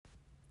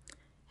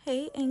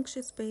Hey,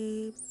 anxious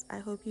babes. I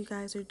hope you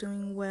guys are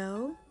doing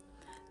well.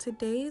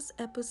 Today's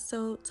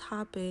episode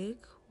topic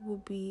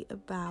will be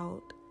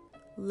about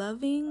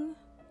loving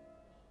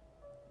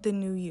the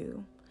new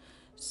you.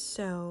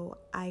 So,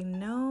 I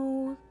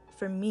know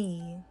for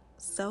me,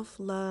 self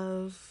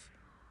love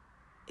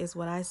is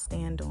what I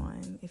stand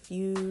on. If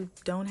you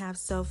don't have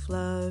self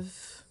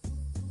love,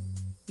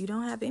 you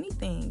don't have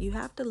anything. You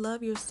have to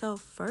love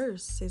yourself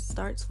first. It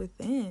starts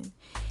within.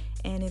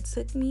 And it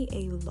took me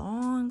a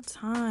long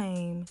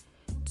time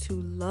to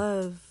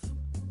love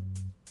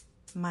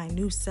my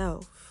new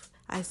self.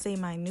 I say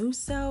my new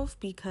self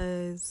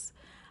because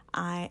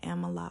I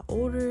am a lot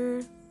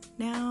older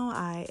now.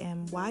 I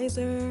am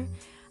wiser.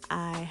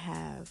 I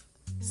have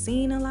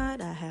seen a lot.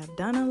 I have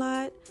done a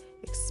lot,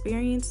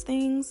 experienced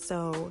things.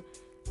 So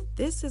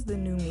this is the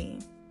new me,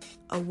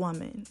 a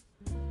woman.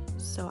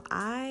 So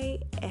I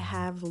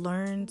have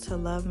learned to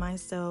love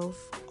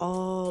myself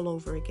all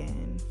over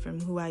again from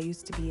who I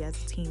used to be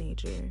as a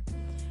teenager.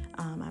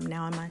 I'm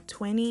now in my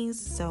 20s,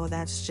 so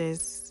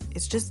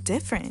it's just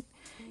different.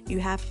 You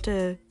have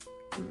to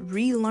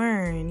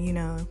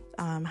relearn,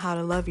 how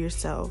to love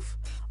yourself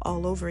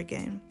all over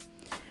again.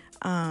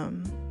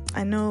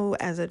 I know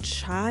as a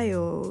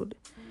child,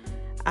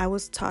 I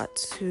was taught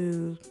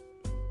to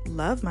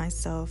love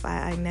myself.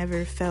 I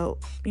never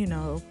felt,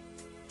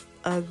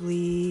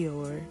 ugly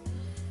or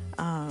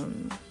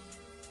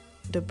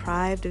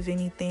deprived of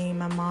anything.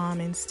 My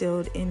mom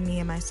instilled in me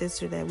and my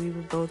sister that we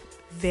were both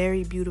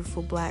very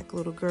beautiful black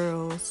little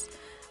girls,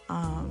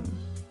 and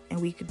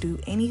we could do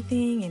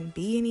anything and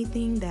be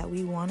anything that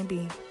we want to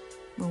be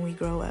when we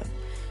grow up.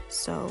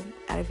 So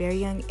at a very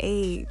young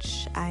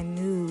age, I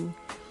knew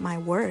my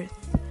worth.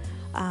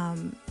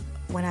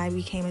 When I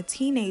became a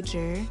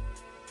teenager,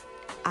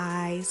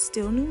 I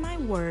still knew my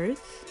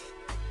worth.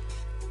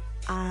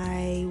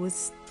 I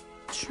was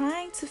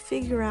trying to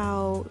figure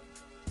out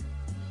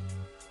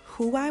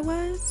who I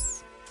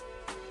was,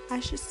 I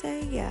should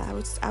say. Yeah,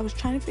 I was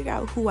trying to figure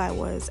out who I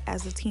was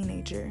as a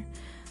teenager.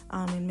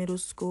 In middle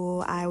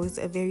school, I was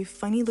a very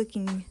funny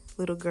looking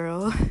little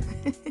girl.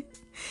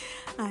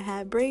 I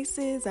had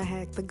braces, I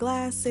had the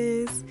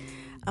glasses.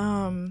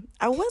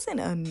 I wasn't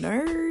a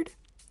nerd,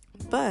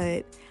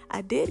 but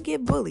I did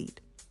get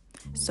bullied.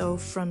 So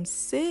from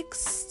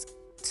 6th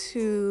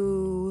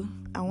to,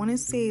 I want to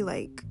say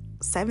like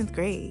 7th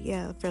grade,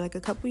 for like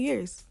a couple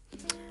years,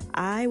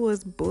 I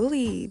was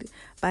bullied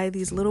by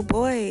these little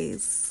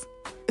boys.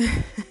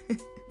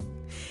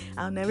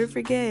 I'll never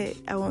forget.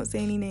 I won't say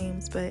any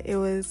names, but it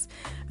was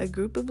a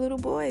group of little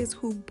boys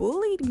who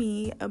bullied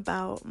me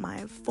about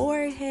my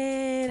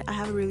forehead. I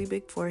have a really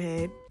big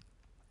forehead.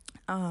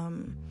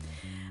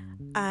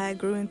 I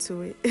grew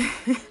into it,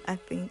 I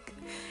think.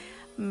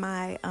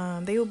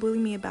 They would bully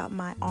me about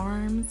my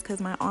arms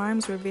because my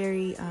arms were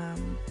very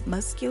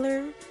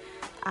muscular.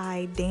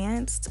 I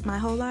danced my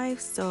whole life,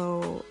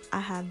 so I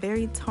have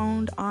very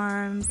toned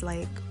arms,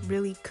 like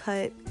really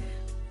cut,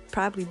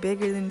 probably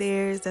bigger than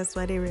theirs. That's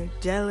why they were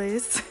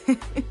jealous.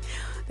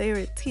 They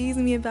were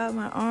teasing me about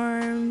my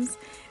arms,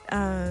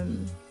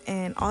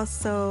 and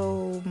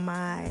also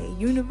my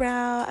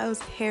unibrow. I was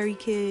a hairy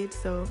kid,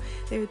 so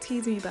they were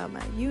teasing me about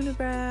my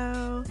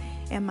unibrow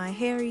and my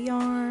hairy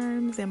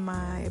arms and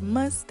my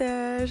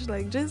mustache,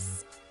 like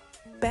just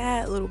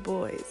bad little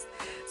boys.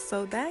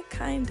 So that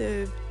kind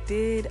of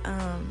did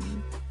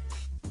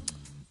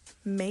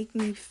make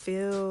me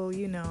feel,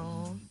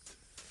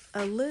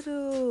 a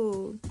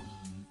little,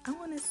 I don't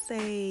want to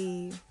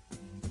say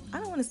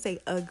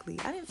ugly.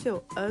 I didn't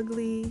feel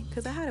ugly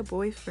because I had a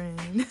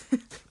boyfriend.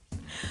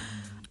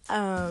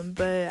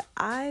 But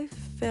I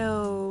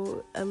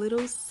felt a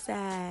little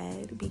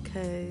sad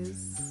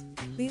because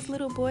these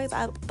little boys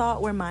I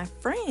thought were my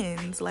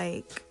friends.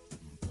 Like,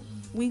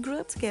 we grew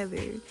up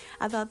together.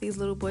 I thought these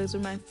little boys were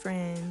my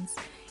friends,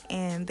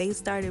 and they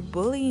started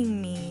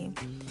bullying me.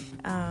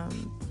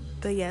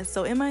 But yeah,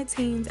 so in my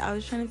teens, I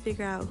was trying to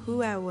figure out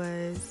who I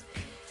was.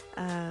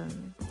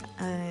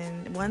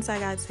 And once I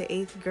got to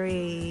 8th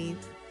grade,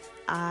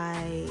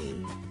 I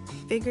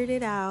figured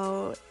it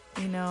out.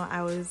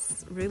 I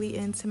was really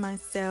into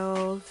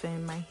myself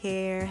and my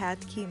hair,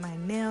 had to keep my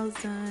nails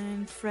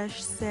done,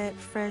 fresh set,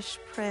 fresh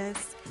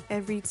press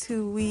every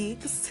 2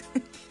 weeks.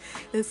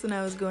 This when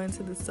I was going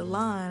to the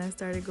salon. I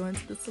started going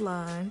to the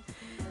salon.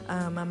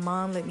 My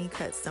mom let me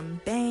cut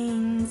some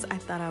bangs. I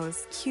thought I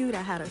was cute.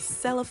 I had a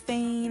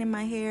cellophane in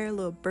my hair, a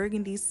little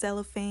burgundy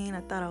cellophane.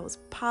 I thought I was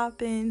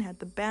popping, had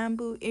the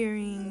bamboo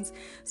earrings.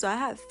 So I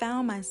had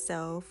found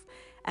myself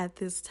at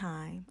this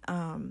time.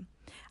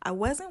 I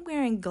wasn't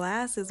wearing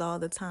glasses all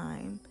the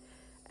time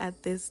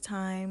at this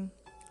time.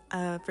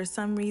 For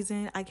some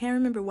reason, I can't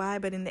remember why,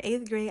 but in the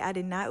 8th grade, I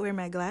did not wear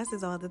my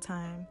glasses all the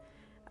time.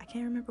 I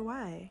can't remember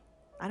why.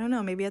 I don't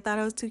know. Maybe I thought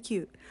I was too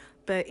cute.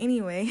 But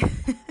anyway,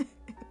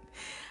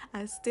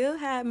 I still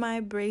had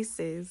my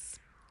braces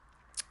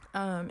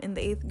in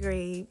the 8th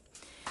grade.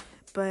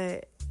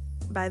 But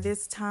by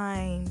this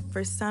time,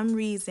 for some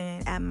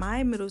reason, at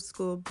my middle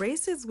school,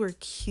 braces were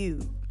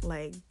cute.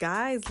 Like,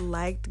 guys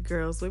liked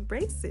girls with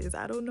braces.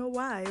 I don't know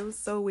why. It was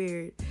so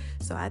weird.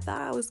 So I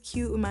thought I was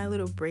cute with my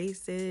little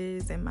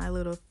braces and my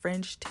little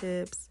French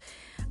tips.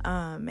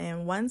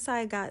 And once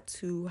I got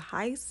to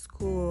high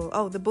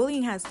school, the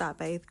bullying had stopped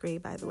by 8th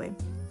grade, by the way.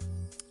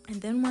 And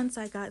then once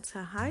I got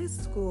to high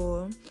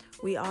school,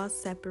 we all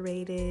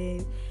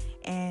separated,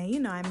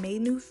 and I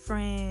made new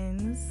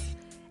friends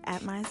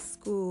at my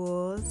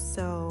school.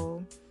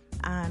 So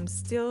I'm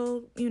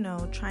still,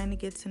 trying to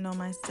get to know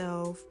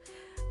myself,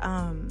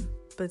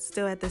 but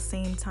still at the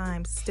same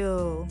time,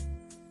 still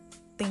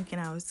thinking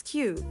I was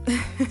cute.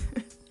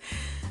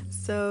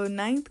 So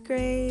 9th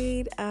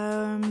grade,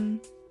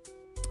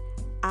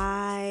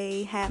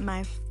 I had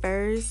my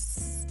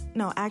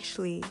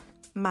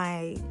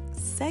my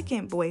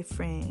second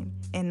boyfriend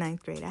in 9th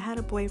grade. I had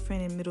a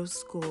boyfriend in middle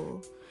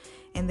school.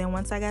 And then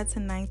once I got to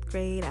 9th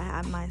grade, I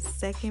had my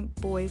second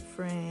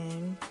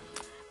boyfriend.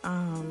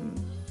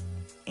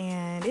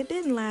 And it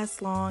didn't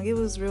last long. It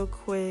was real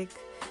quick,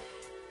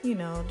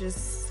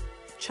 just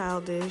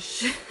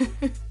childish.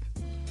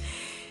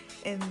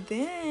 And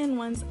then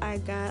once I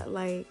got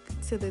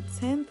to the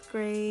 10th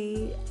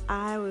grade,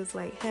 I was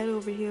head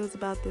over heels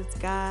about this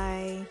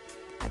guy.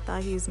 I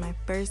thought he was my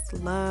first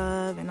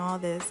love and all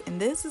this.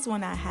 And this is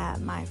when I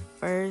had my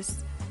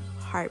first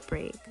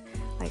heartbreak.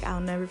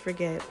 I'll never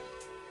forget.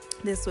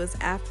 This was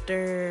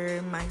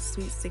after my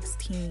Sweet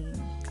 16.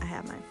 I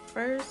had my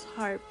first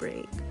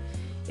heartbreak.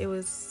 It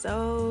was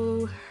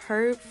so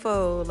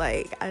hurtful.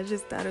 I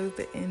just thought it was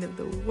the end of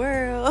the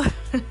world.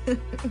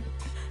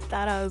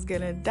 Thought I was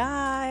gonna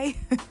die.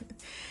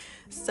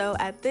 So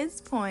at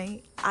this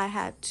point, I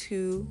had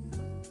to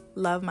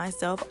love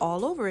myself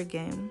all over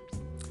again.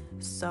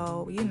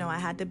 So, I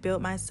had to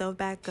build myself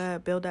back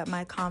up, build up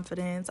my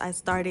confidence. I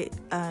started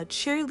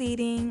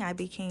cheerleading. I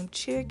became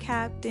cheer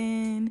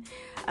captain.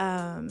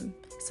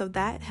 So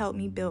that helped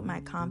me build my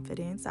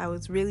confidence. I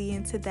was really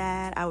into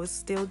that. I was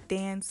still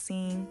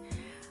dancing.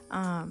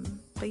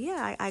 But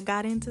yeah, I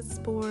got into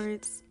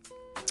sports.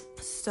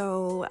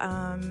 So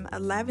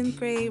 11th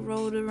grade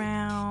rolled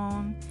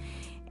around,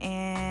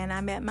 and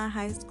I met my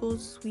high school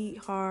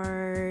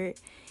sweetheart.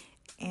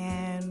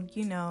 And,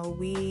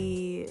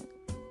 we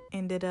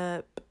ended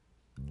up,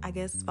 I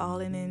guess,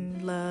 falling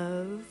in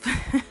love.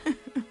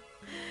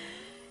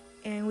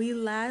 And we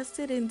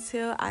lasted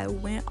until I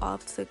went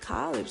off to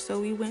college.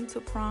 So we went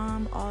to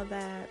prom, all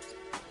that.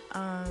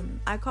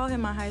 I call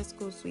him my high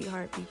school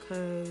sweetheart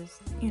because,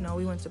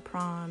 we went to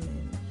prom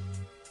and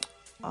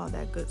all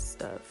that good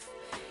stuff.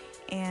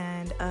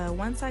 And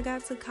once I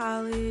got to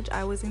college,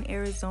 I was in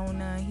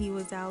Arizona. He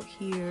was out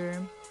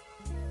here.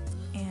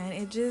 And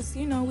it just,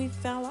 we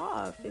fell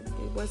off. It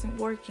wasn't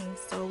working.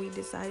 So we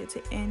decided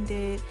to end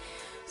it.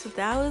 So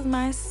that was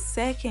my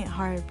second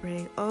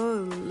heartbreak.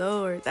 Oh,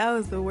 Lord. That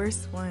was the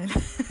worst one.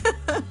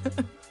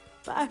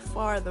 By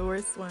far the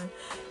worst one.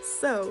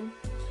 So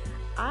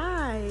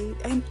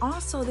and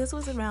also this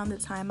was around the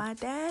time my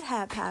dad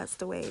had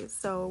passed away.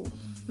 So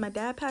my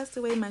dad passed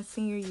away my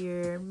senior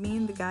year. Me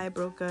and the guy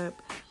broke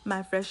up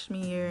my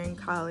freshman year in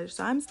college.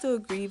 So I'm still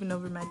grieving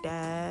over my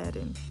dad,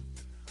 and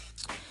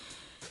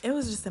it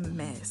was just a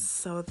mess.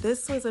 So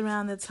this was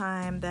around the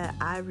time that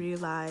I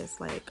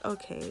realized,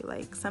 okay,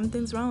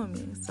 something's wrong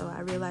with me. So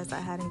I realized I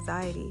had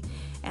anxiety,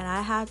 and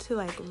I had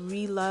to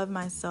re-love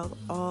myself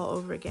all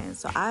over again.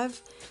 So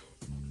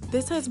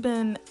this has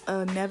been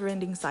a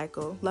never-ending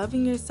cycle.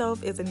 Loving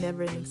yourself is a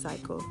never-ending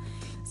cycle.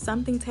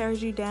 Something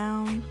tears you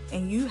down,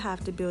 and you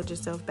have to build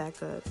yourself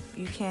back up.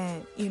 You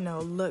can't,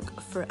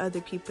 look for other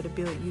people to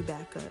build you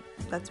back up.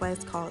 That's why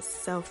it's called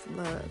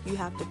self-love. You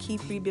have to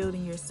keep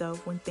rebuilding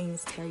yourself when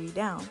things tear you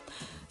down.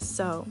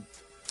 So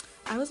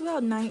I was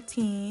about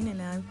 19,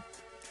 and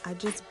I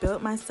just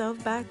built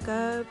myself back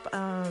up.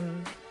 I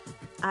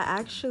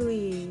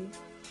actually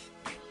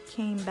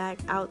came back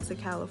out to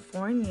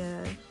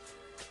California.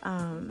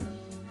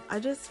 I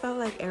just felt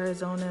like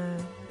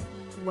Arizona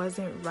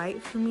wasn't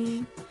right for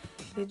me.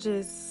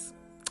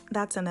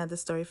 That's another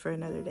story for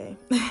another day.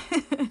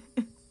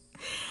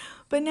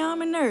 But now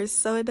I'm a nurse,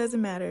 so it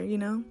doesn't matter,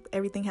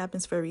 everything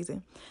happens for a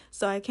reason.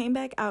 So I came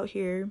back out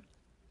here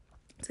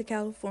to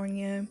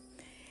California,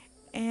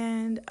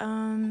 and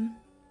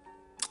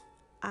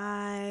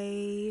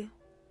I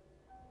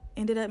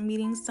ended up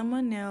meeting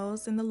someone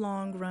else in the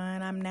long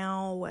run. I'm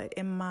now,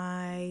 in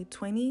my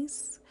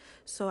 20s?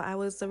 So I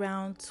was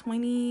around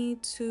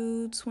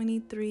 22,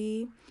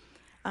 23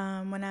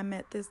 when I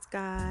met this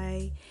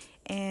guy,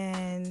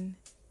 and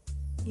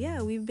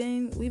yeah, we've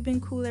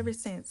been cool ever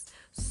since.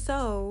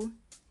 So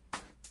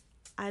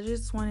I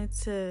just wanted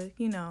to,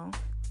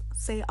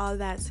 say all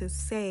that to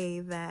say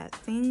that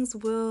things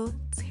will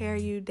tear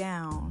you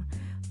down,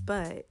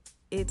 but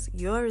it's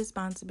your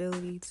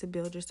responsibility to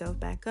build yourself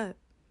back up.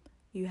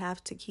 You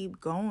have to keep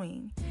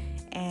going.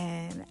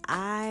 And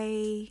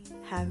I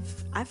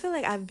feel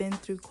like I've been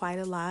through quite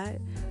a lot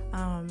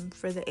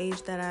for the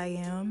age that I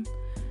am.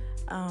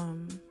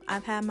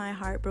 I've had my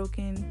heart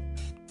broken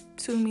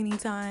too many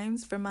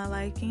times for my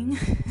liking.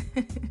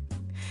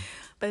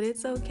 But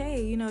it's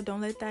okay, don't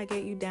let that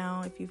get you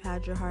down if you've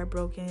had your heart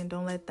broken.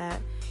 Don't let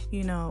that,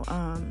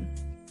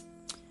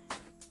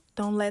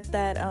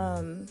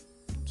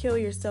 kill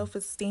your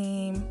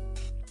self-esteem,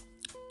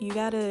 you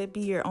gotta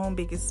be your own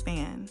biggest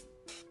fan.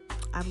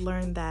 I've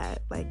learned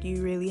that, like,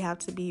 you really have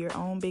to be your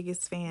own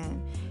biggest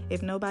fan.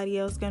 If nobody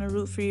else gonna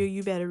root for you,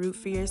 you better root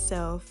for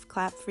yourself,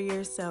 clap for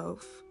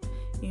yourself.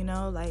 You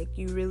know, like,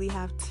 you really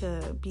have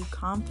to be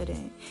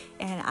confident.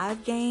 And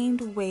I've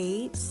gained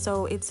weight,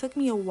 so it took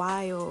me a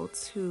while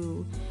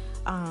to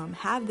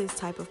have this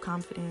type of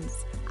confidence.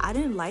 I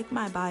didn't like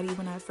my body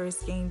when I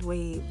first gained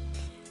weight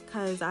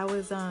because I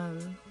was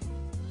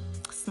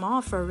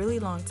small for a really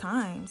long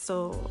time.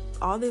 So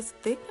all this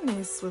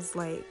thickness was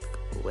like,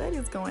 what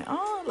is going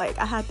on? Like,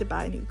 I had to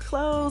buy new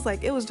clothes.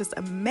 Like, it was just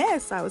a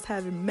mess. I was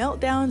having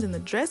meltdowns in the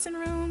dressing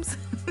rooms.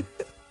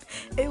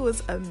 It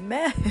was a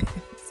mess.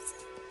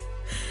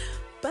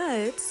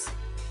 But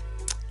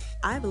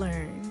I've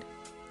learned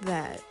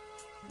that,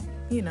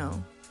 you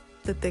know,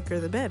 the thicker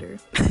the better.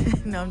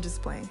 No, I'm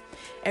just playing.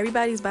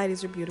 Everybody's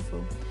bodies are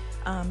beautiful.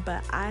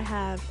 But I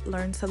have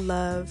learned to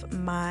love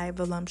my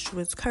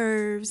voluptuous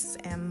curves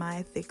and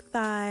my thick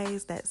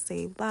thighs that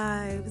save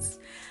lives.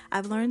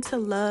 I've learned to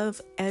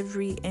love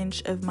every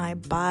inch of my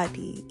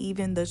body,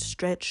 even the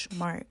stretch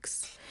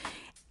marks.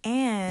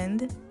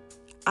 And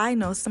I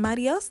know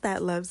somebody else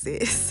that loves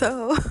it,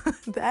 so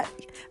that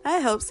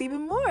helps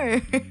even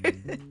more.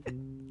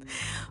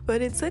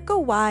 But it took a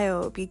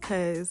while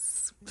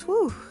because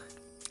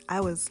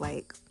I was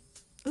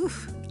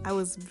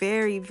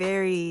very,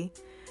 very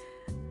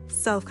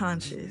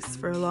self-conscious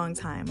for a long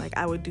time. Like,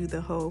 I would do the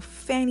whole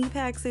fanny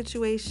pack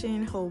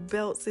situation, whole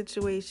belt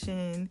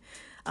situation,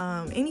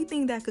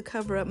 anything that could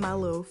cover up my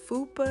little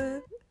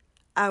fupa,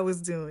 I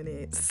was doing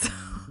it. So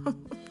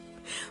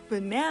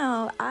but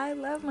now I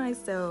love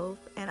myself,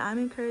 and I'm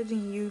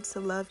encouraging you to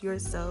love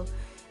yourself.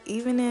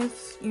 Even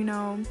if, you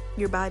know,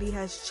 your body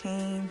has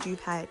changed,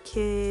 you've had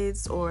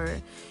kids, or,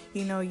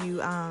 you know,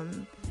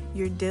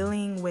 you're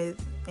dealing with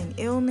an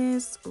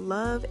illness,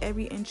 love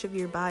every inch of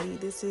your body.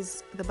 This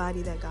is the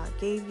body that God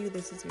gave you.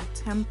 This is your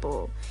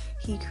temple.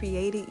 He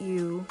created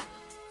you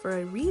for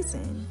a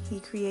reason. He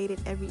created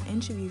every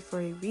inch of you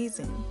for a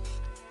reason.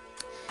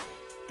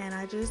 And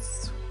I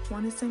just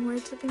want to send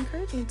words of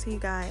encouragement to you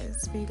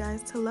guys, for you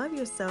guys to love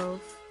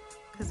yourself.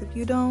 Because if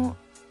you don't,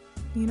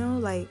 you know,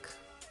 like,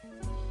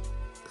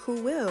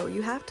 who will?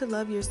 You have to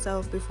love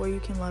yourself before you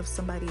can love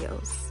somebody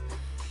else.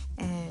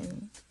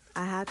 And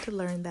I had to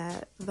learn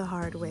that the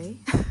hard way.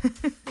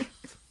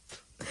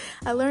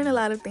 I learned a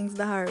lot of things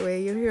the hard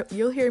way.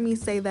 You'll hear me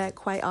say that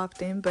quite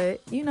often,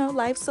 but, you know,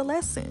 life's a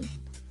lesson.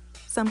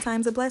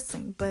 Sometimes a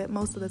blessing, but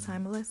most of the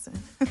time a lesson.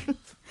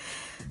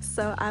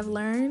 So I've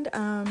learned,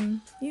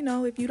 you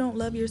know, if you don't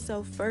love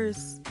yourself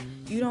first,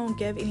 you don't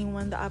give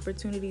anyone the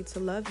opportunity to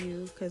love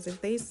you. Because if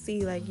they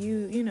see, like,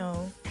 you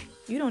know,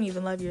 you don't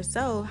even love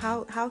yourself,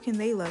 how can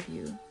they love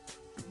you?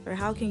 Or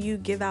how can you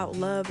give out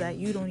love that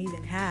you don't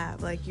even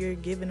have? Like, you're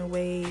giving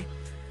away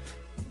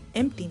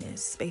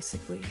emptiness,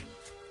 basically.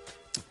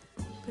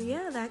 But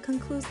yeah, that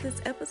concludes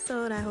this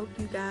episode. I hope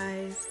you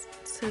guys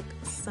took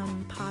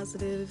some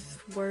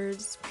positive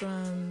words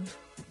from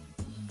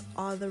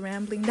all the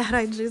rambling that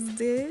I just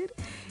did.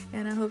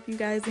 And I hope you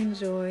guys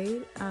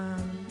enjoyed.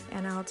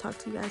 And I'll talk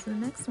to you guys in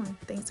the next one.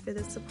 Thanks for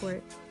the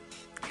support.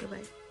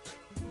 Goodbye.